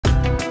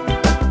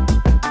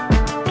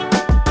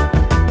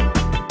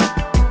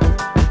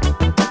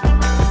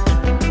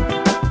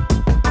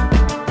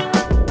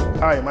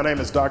Hi, my name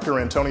is Dr.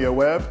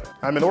 Webb.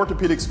 I'm an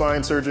orthopedic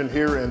spine surgeon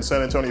here in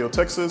San Antonio,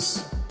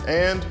 Texas,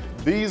 and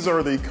these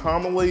are the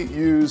commonly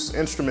used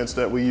instruments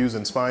that we use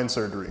in spine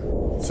surgery.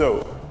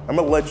 So, I'm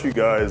gonna let you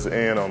guys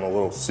in on a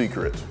little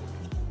secret.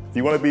 If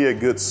you wanna be a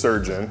good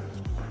surgeon,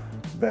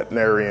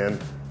 veterinarian,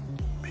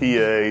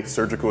 PA,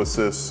 surgical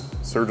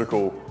assist,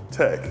 surgical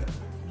tech,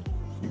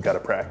 you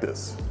gotta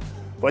practice.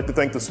 I'd like to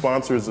thank the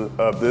sponsors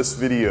of this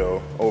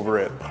video over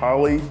at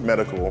Poly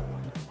Medical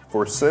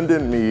for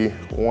sending me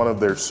one of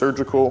their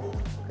surgical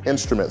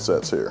instrument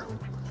sets here.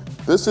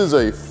 This is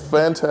a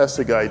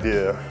fantastic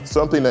idea,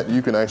 something that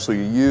you can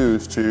actually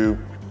use to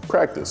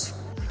practice.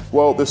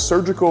 Well, this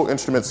surgical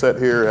instrument set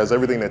here has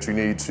everything that you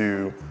need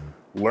to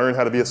learn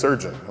how to be a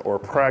surgeon or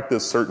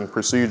practice certain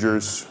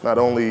procedures, not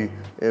only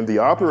in the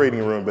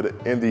operating room, but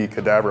in the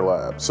cadaver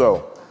lab.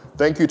 So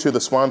thank you to the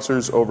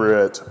sponsors over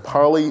at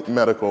Poly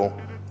Medical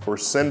for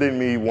sending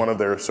me one of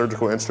their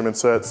surgical instrument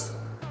sets.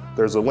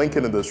 There's a link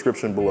in the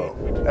description below.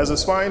 As a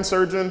spine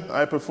surgeon,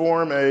 I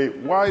perform a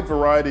wide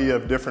variety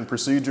of different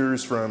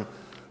procedures, from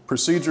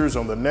procedures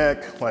on the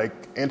neck, like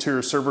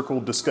anterior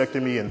cervical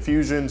discectomy and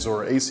fusions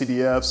or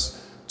ACDFs,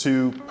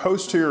 to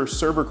posterior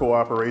cervical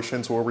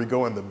operations where we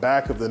go in the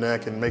back of the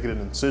neck and make it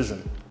an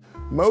incision.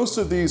 Most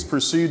of these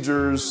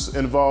procedures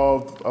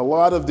involve a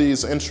lot of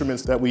these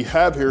instruments that we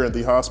have here at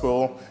the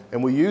hospital,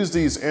 and we use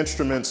these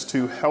instruments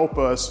to help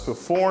us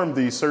perform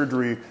the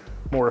surgery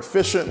more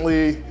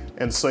efficiently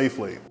and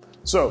safely.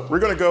 So we're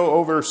going to go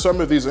over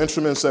some of these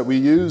instruments that we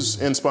use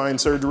in spine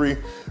surgery.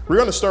 We're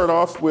going to start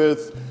off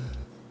with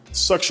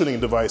suctioning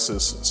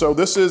devices. So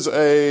this is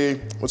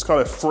what's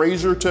called a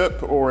Fraser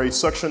tip, or a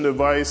suction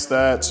device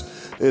that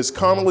is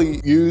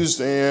commonly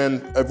used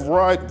in a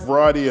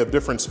variety of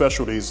different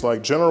specialties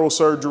like general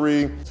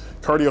surgery,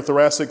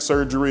 cardiothoracic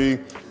surgery,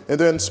 and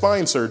then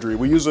spine surgery.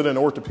 We use it in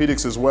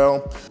orthopedics as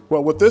well.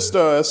 Well, what this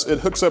does, it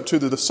hooks up to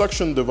the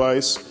suction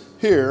device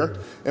here,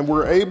 and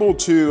we're able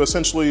to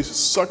essentially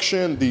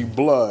suction the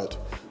blood.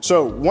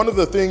 So one of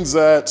the things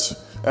that,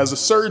 as a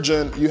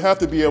surgeon, you have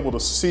to be able to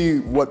see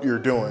what you're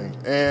doing.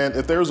 And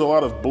if there's a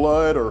lot of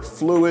blood or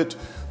fluid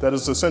that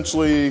is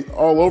essentially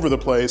all over the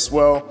place,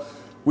 well,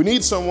 we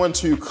need someone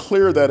to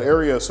clear that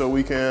area so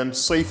we can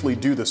safely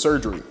do the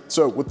surgery.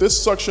 So with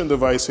this suction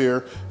device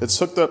here, it's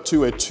hooked up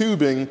to a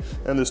tubing,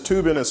 and this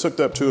tubing is hooked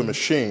up to a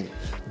machine.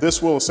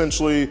 This will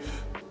essentially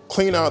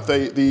clean out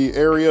the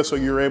area so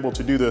you're able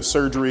to do the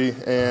surgery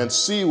and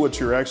see what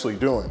you're actually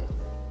doing.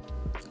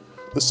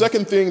 The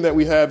second thing that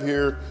we have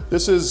here,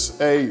 this is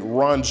a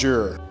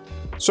Rongeur.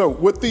 So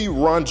with the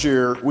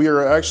Rongeur, we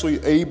are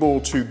actually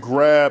able to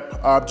grab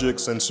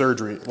objects in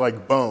surgery,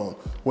 like bone.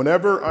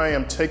 Whenever I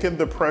am taking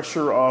the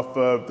pressure off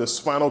of the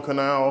spinal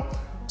canal,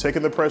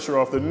 taking the pressure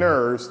off the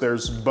nerves,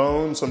 there's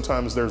bone,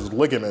 sometimes there's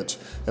ligament,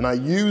 and I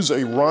use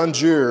a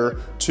Rongeur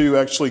to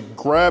actually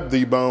grab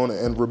the bone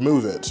and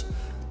remove it.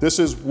 This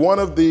is one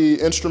of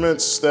the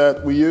instruments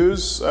that we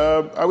use.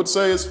 I would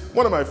say is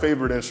one of my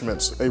favorite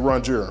instruments, a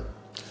Rongeur.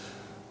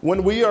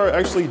 When we are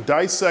actually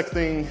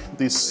dissecting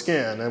the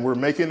skin and we're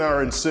making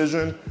our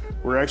incision,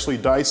 we're actually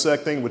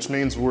dissecting, which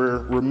means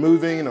we're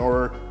removing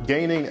or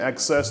gaining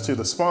access to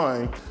the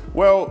spine.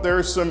 Well,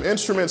 there's some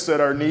instruments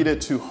that are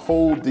needed to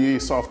hold the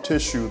soft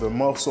tissue, the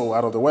muscle,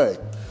 out of the way.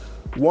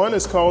 One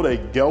is called a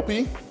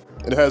Gelpi.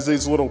 It has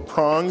these little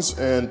prongs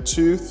and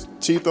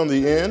teeth on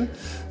the end,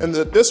 and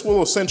this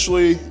will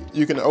essentially,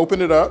 you can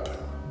open it up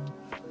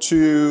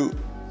to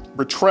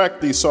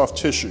retract the soft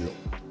tissue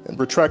and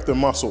retract the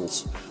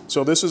muscles.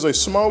 So this is a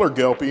smaller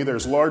Gelpi.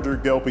 There's larger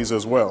Gelpis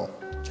as well.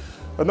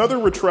 Another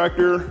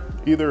retractor,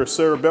 either a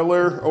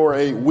cerebellar or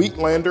a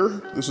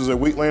Weitlaner. This is a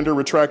Weitlaner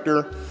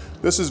retractor.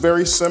 This is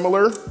very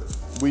similar.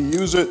 We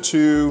use it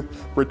to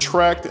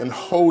retract and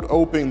hold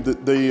open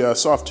the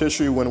soft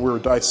tissue when we're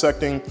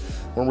dissecting,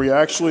 when we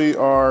actually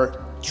are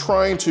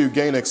trying to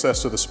gain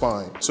access to the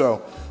spine.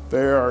 So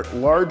there are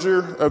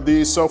larger of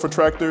these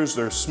self-retractors,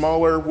 there's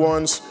smaller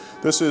ones.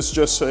 This is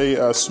just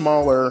a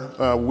smaller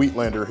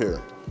Weitlaner here.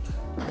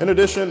 In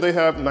addition, they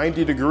have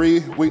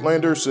 90-degree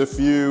Weitlanders. If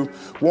you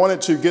wanted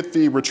to get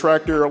the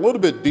retractor a little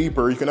bit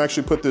deeper, you can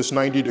actually put this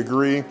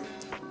 90-degree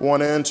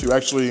one in to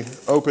actually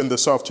open the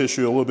soft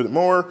tissue a little bit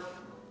more.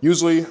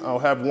 Usually, I'll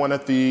have one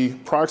at the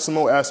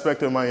proximal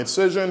aspect of my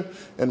incision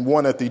and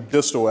one at the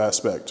distal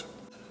aspect.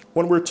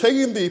 When we're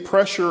taking the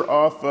pressure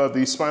off of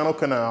the spinal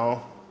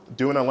canal,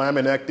 doing a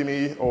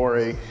laminectomy or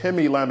a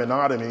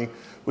hemilaminotomy,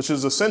 which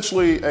is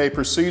essentially a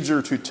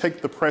procedure to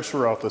take the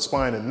pressure off the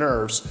spine and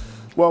nerves,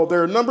 well, there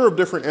are a number of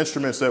different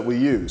instruments that we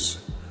use.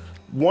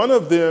 One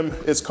of them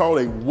is called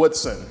a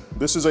Woodson.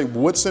 This is a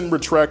Woodson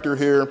retractor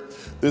here.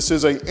 This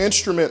is an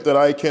instrument that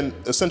I can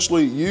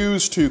essentially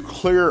use to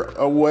clear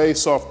away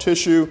soft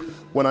tissue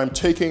when I'm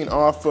taking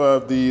off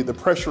of the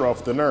pressure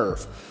off the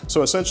nerve.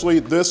 So essentially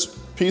this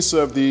piece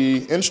of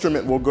the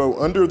instrument will go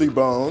under the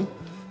bone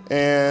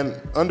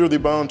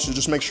to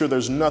just make sure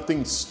there's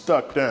nothing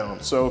stuck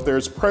down. So if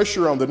there's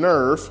pressure on the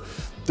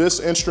nerve,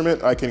 this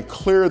instrument, I can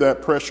clear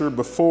that pressure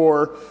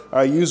before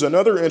I use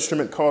another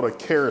instrument called a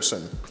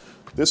Kerrison.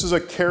 This is a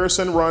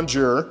Kerrison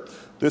Rongeur.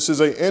 This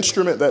is an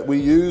instrument that we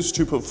use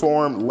to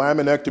perform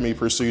laminectomy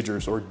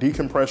procedures or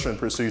decompression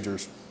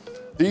procedures.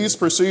 These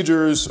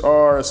procedures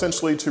are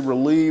essentially to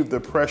relieve the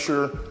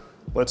pressure.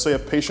 Let's say a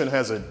patient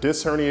has a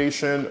disc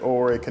herniation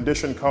or a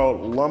condition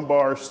called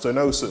lumbar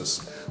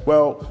stenosis.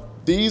 Well,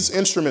 these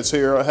instruments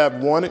here, I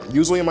have one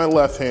usually in my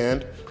left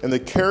hand and the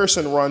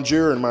Kerrison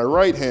Rongeur in my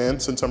right hand,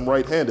 since I'm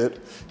right-handed,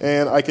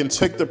 and I can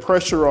take the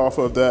pressure off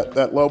of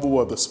that level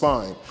of the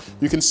spine.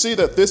 You can see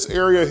that this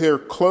area here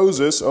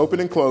closes, open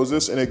and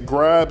closes, and it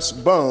grabs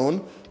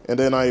bone, and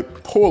then I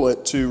pull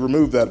it to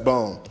remove that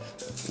bone,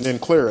 and then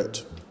clear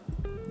it.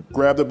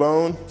 Grab the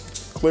bone,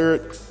 clear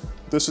it.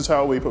 This is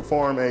how we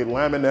perform a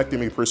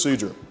laminectomy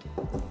procedure.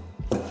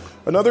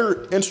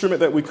 Another instrument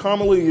that we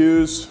commonly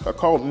use are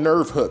called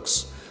nerve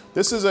hooks.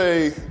 This is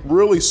a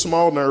really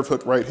small nerve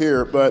hook right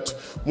here, but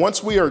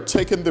once we are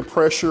taking the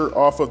pressure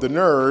off of the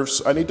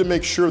nerves, I need to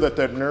make sure that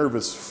that nerve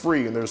is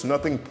free and there's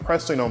nothing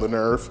pressing on the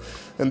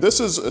nerve. And this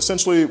is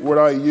essentially what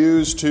I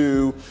use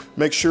to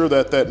make sure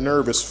that that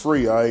nerve is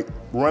free. I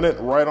run it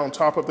right on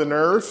top of the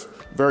nerve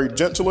very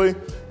gently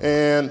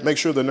and make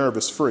sure the nerve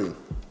is free.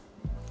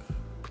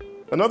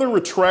 Another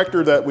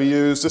retractor that we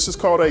use, this is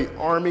called a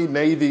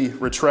Army-Navy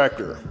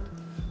retractor.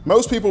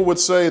 Most people would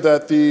say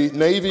that the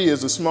Navy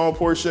is the small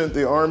portion,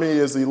 the Army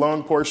is the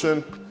long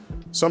portion.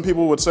 Some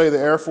people would say the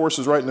Air Force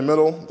is right in the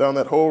middle, down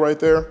that hole right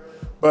there.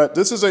 But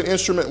this is an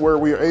instrument where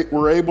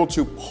we're able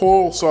to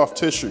pull soft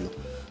tissue.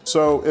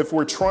 So if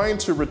we're trying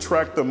to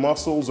retract the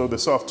muscles or the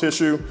soft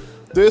tissue,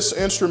 this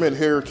instrument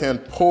here can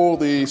pull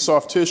the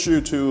soft tissue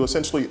to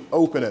essentially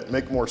open it,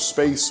 make more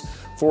space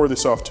for the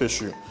soft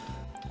tissue.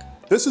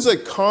 This is a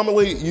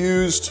commonly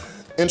used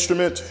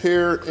instrument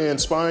here in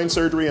spine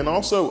surgery and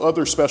also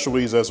other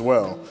specialties as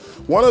well.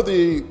 One of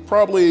the,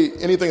 probably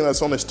anything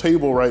that's on this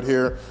table right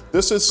here,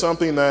 this is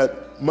something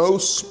that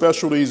most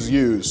specialties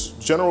use.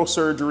 General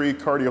surgery,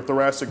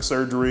 cardiothoracic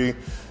surgery,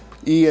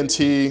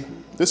 ENT.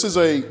 This is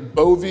a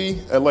Bovie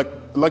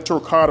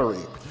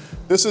electrocautery.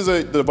 This is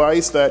a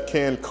device that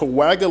can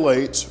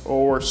coagulate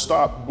or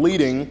stop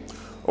bleeding,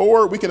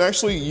 or we can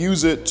actually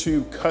use it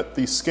to cut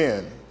the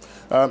skin.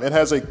 It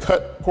has a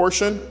cut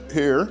portion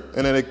here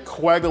and then a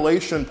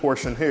coagulation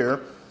portion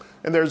here.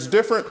 And there's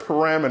different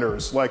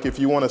parameters, like if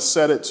you want to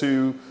set it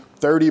to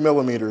 30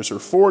 millimeters or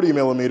 40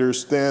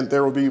 millimeters, then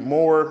there will be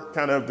more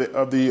kind of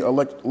the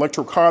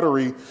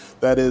electrocautery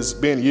that is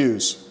being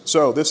used.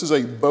 So this is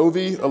a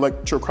Bovie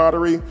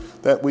electrocautery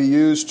that we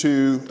use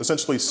to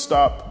essentially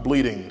stop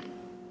bleeding.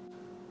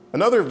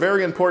 Another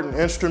very important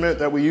instrument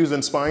that we use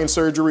in spine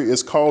surgery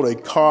is called a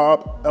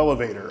cobb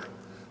elevator.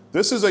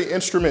 This is an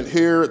instrument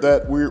here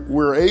that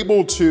we're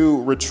able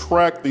to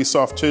retract the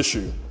soft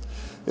tissue.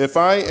 If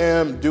I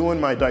am doing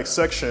my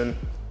dissection,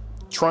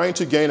 trying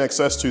to gain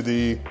access to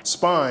the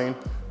spine,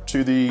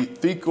 to the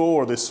thecal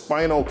or the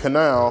spinal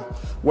canal,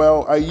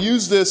 well, I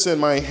use this in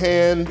my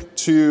hand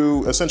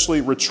to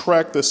essentially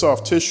retract the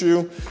soft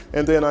tissue,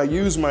 and then I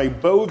use my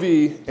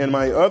Bovie in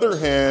my other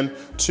hand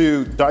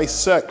to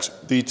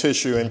dissect the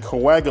tissue and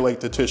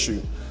coagulate the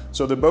tissue.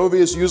 So the Bovie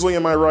is usually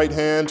in my right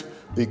hand,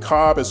 the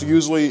cobb is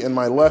usually in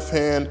my left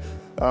hand,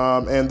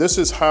 and this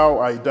is how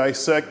I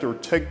dissect or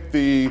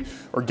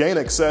gain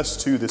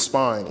access to the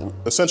spine,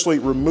 essentially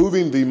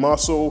removing the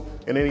muscle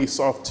and any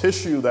soft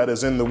tissue that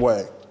is in the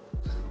way.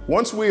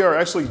 Once we are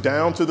actually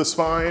down to the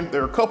spine,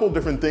 there are a couple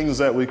different things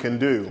that we can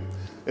do.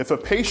 If a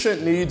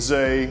patient needs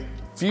a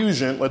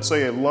fusion, let's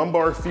say a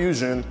lumbar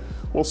fusion,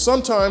 well,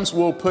 sometimes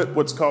we'll put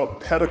what's called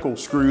pedicle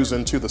screws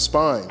into the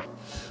spine.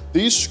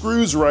 These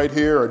screws right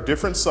here are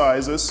different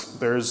sizes.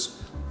 There's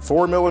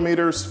 4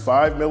 millimeters,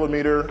 5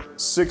 millimeter,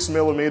 6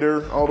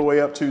 millimeter, all the way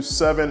up to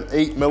 7,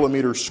 8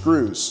 millimeter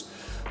screws.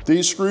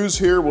 These screws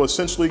here will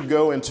essentially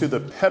go into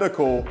the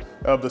pedicle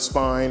of the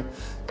spine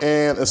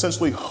and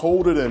essentially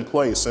hold it in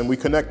place. And we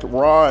connect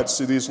rods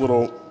to these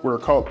little, what are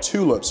called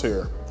tulips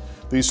here.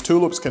 These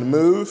tulips can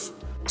move.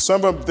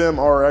 Some of them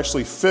are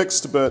actually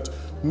fixed, but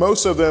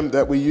most of them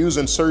that we use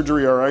in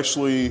surgery are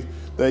actually,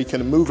 they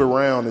can move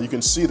around, and you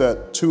can see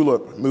that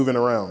tulip moving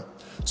around.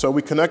 So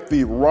we connect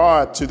the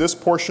rod to this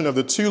portion of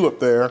the tulip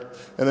there,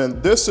 and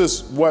then this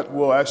is what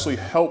will actually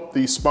help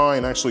the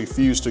spine actually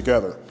fuse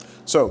together.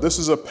 So this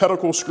is a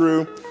pedicle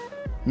screw.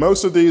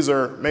 Most of these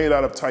are made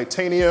out of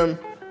titanium.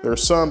 There are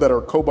some that are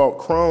cobalt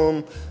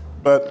chrome,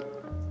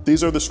 but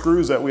these are the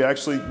screws that we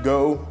actually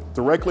go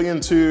directly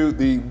into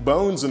the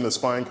bones in the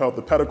spine called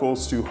the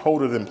pedicles to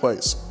hold it in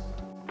place.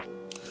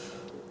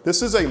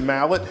 This is a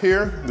mallet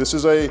here. This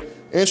is a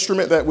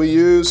instrument that we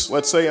use.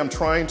 Let's say I'm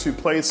trying to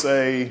place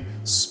a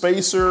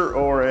spacer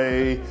or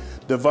a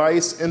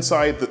device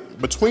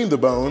between the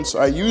bones.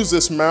 I use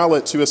this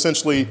mallet to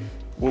essentially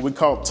what we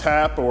call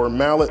tap or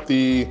mallet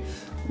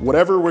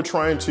whatever we're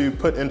trying to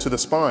put into the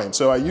spine.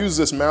 So I use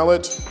this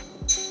mallet.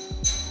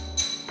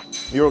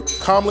 You'll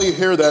commonly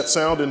hear that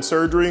sound in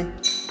surgery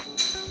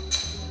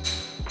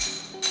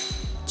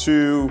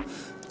to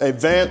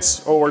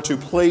advance or to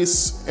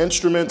place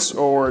instruments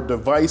or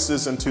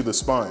devices into the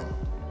spine.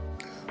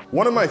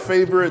 One of my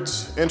favorite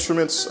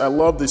instruments, I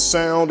love the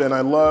sound and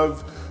I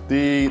love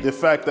the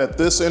fact that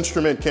this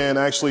instrument can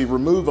actually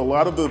remove a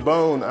lot of the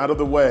bone out of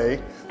the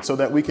way so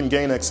that we can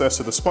gain access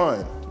to the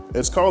spine.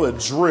 It's called a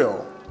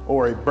drill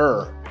or a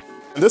burr.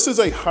 And this is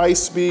a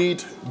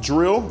high-speed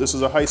drill. This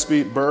is a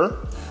high-speed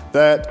burr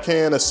that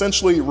can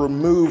essentially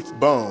remove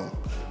bone.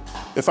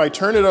 If I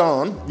turn it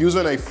on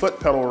using a foot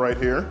pedal right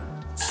here,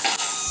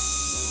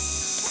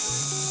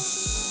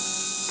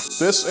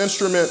 this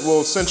instrument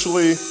will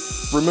essentially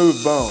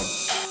remove bone.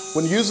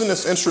 When using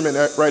this instrument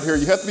right here,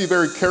 you have to be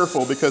very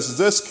careful because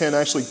this can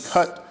actually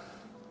cut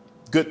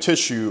good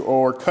tissue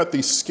or cut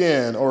the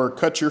skin or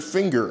cut your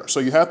finger. So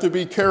you have to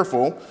be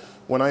careful.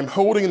 When I'm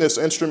holding this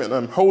instrument,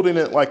 I'm holding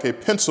it like a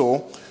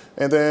pencil,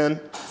 and then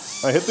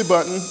I hit the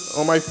button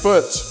on my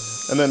foot,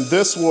 and then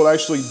this will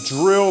actually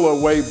drill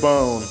away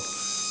bone,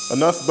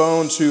 enough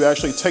bone to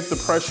actually take the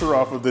pressure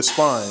off of the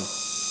spine.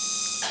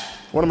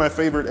 One of my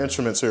favorite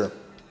instruments here.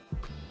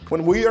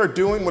 When we are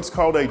doing what's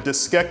called a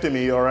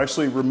discectomy, or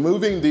actually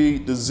removing the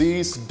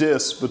diseased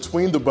disc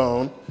between the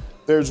bone,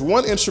 there's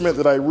one instrument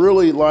that I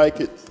really like.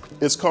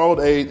 It's called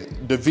a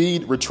Bovie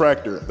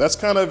retractor. That's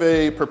kind of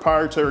a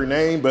proprietary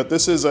name, but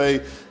this is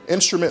an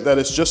instrument that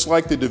is just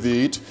like the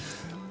Bovie.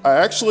 I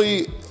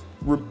actually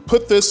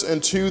put this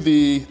into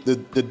the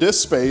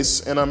disc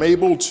space, and I'm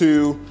able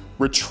to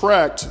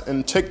retract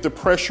and take the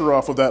pressure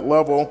off of that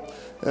level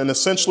and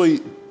essentially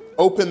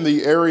open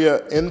the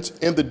area in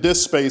the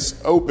disc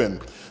space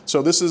open.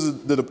 So this is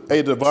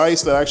a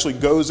device that actually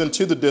goes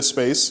into the disc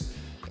space,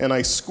 and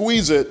I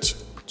squeeze it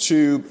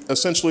to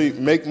essentially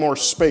make more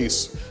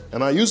space.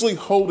 And I usually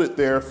hold it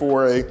there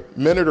for a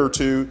minute or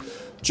two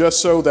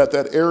just so that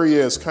that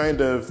area is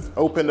kind of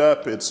opened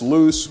up, it's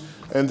loose.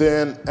 And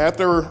then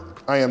after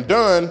I am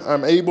done,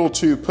 I'm able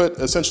to put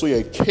essentially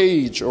a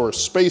cage or a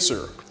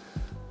spacer.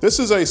 This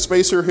is a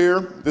spacer here.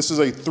 This is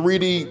a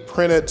 3D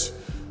printed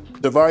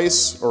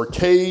device or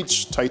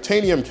cage,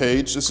 titanium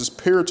cage. This is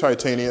pure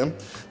titanium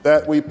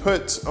that we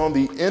put on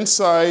the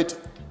inside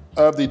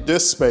of the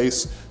disc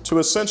space to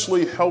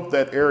essentially help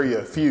that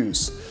area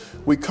fuse.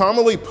 We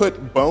commonly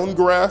put bone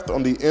graft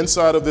on the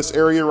inside of this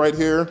area right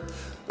here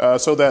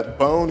so that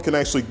bone can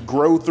actually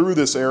grow through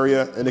this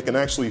area and it can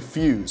actually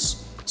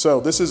fuse. So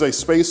this is a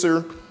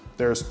spacer.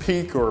 There's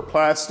PEEK or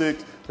plastic,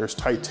 there's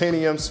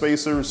titanium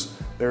spacers,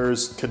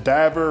 there's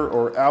cadaver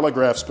or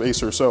allograft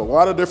spacers. So a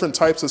lot of different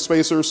types of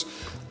spacers.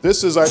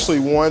 This is actually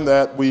one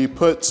that we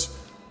put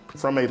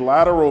from a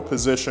lateral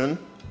position.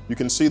 You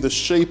can see the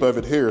shape of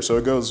it here. So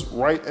it goes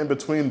right in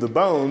between the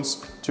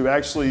bones to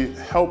actually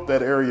help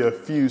that area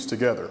fuse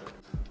together.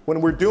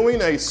 When we're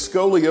doing a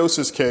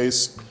scoliosis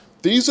case,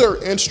 these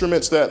are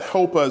instruments that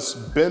help us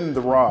bend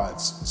the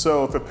rods.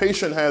 So if a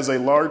patient has a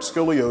large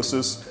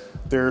scoliosis,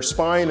 their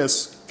spine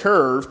is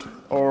curved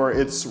or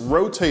it's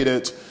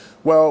rotated,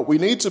 well, we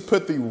need to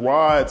put the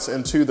rods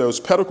into those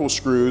pedicle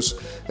screws,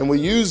 and we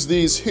use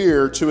these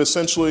here to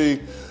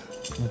essentially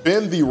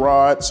bend the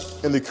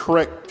rods in the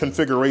correct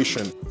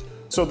configuration.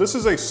 So this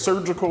is a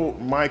surgical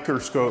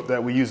microscope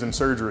that we use in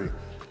surgery.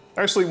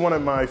 Actually, one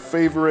of my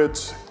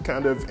favorite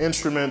kind of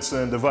instruments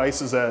and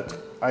devices that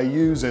I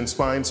use in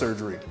spine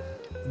surgery.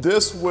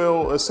 This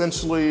will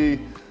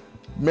essentially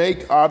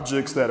make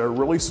objects that are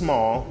really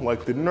small,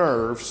 like the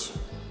nerves,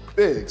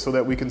 big so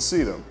that we can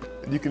see them.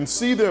 You can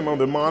see them on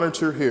the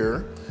monitor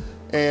here,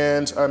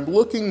 and I'm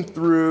looking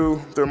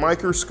through their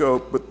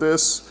microscope with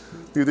this,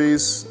 through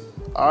these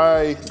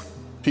eye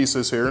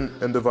pieces here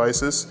and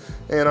devices,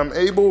 and I'm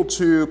able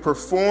to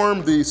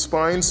perform the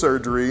spine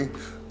surgery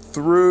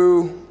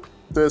through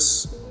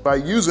this by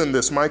using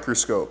this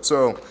microscope.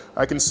 So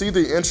I can see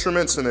the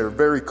instruments and they're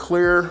very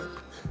clear.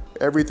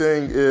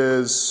 Everything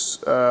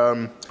is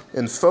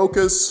in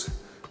focus,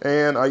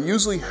 and I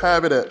usually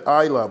have it at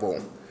eye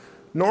level.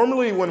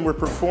 Normally when we're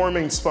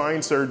performing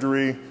spine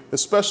surgery,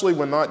 especially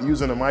when not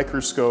using a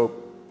microscope,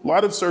 a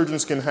lot of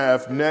surgeons can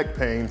have neck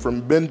pain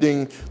from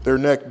bending their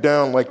neck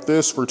down like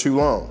this for too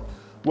long.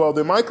 Well,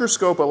 the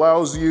microscope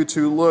allows you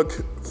to look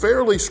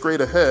fairly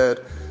straight ahead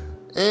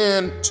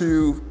and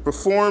to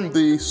perform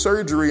the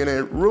surgery in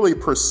a really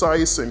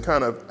precise and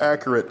kind of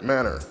accurate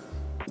manner.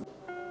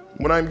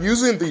 When I'm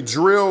using the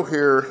drill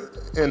here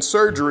in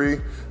surgery,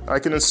 I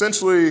can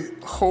essentially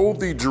hold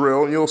the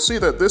drill, and you'll see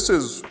that this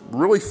is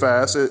really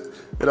fast. It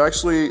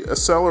actually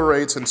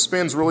accelerates and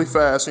spins really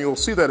fast, and you'll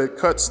see that it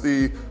cuts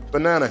the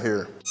banana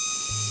here.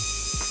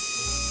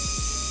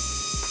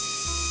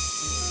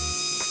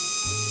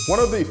 One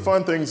of the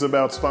fun things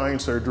about spine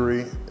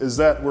surgery is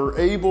that we're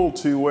able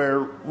to wear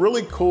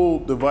really cool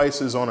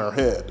devices on our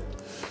head.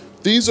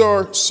 These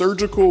are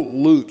surgical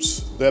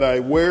loupes that I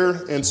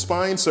wear in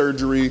spine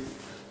surgery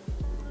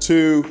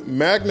to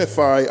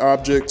magnify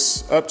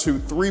objects up to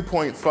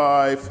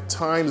 3.5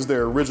 times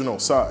their original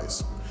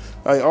size.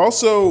 I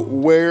also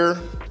wear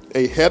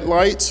a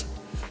headlight,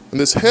 and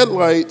this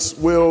headlight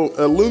will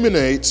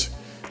illuminate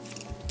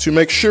to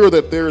make sure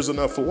that there's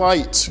enough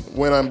light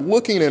when I'm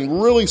looking in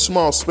really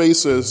small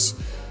spaces,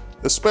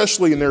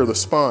 especially near the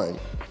spine.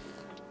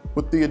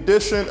 With the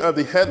addition of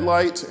the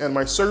headlight and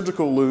my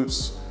surgical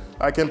loupes,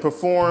 I can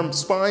perform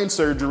spine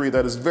surgery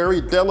that is very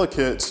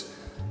delicate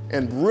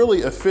in really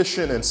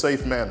efficient and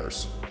safe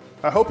manners.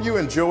 I hope you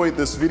enjoyed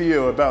this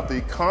video about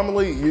the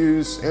commonly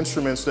used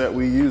instruments that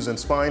we use in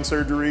spine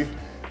surgery.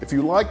 If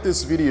you like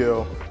this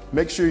video,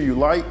 make sure you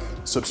like,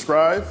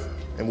 subscribe,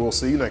 and we'll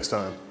see you next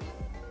time.